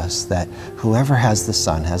tells us that whoever has the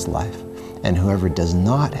Son has life, and whoever does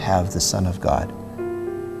not have the Son of God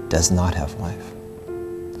does not have life.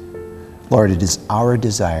 Lord, it is our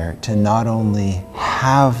desire to not only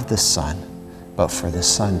have the Son, but for the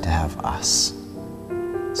Son to have us.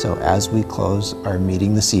 So as we close our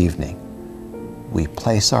meeting this evening, we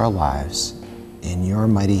place our lives in your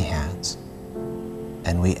mighty hands,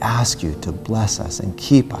 and we ask you to bless us and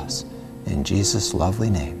keep us in Jesus' lovely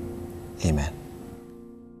name. Amen.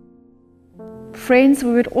 Friends,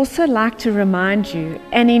 we would also like to remind you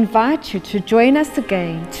and invite you to join us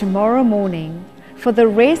again tomorrow morning for the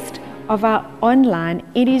rest of our online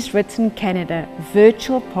It Is Written Canada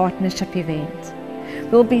virtual partnership event.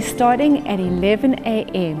 We'll be starting at 11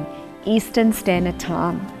 a.m. Eastern Standard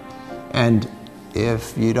Time. And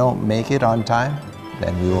if you don't make it on time,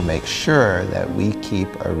 then we will make sure that we keep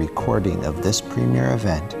a recording of this premier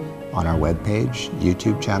event on our webpage,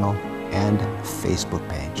 YouTube channel, and Facebook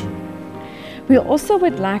page. We also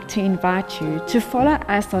would like to invite you to follow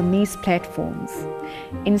us on these platforms,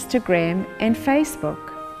 Instagram and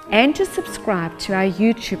Facebook, and to subscribe to our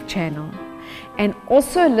YouTube channel, and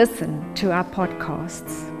also listen to our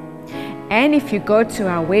podcasts. And if you go to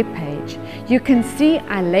our webpage, you can see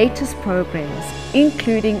our latest programs,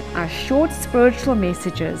 including our short spiritual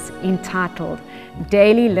messages entitled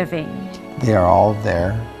Daily Living. They are all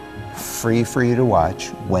there, free for you to watch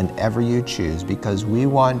whenever you choose, because we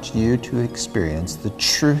want you to experience the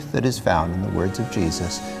truth that is found in the words of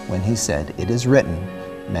Jesus when he said, "It is written,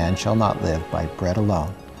 man shall not live by bread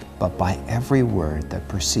alone, but by every word that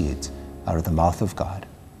proceeds out of the mouth of God."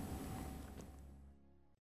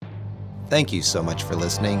 Thank you so much for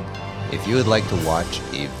listening. If you would like to watch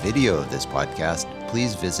a video of this podcast,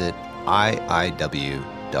 please visit iiw.ca.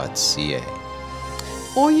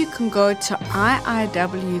 Or you can go to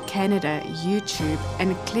IIW Canada YouTube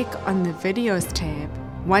and click on the videos tab.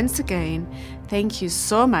 Once again, thank you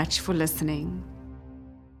so much for listening.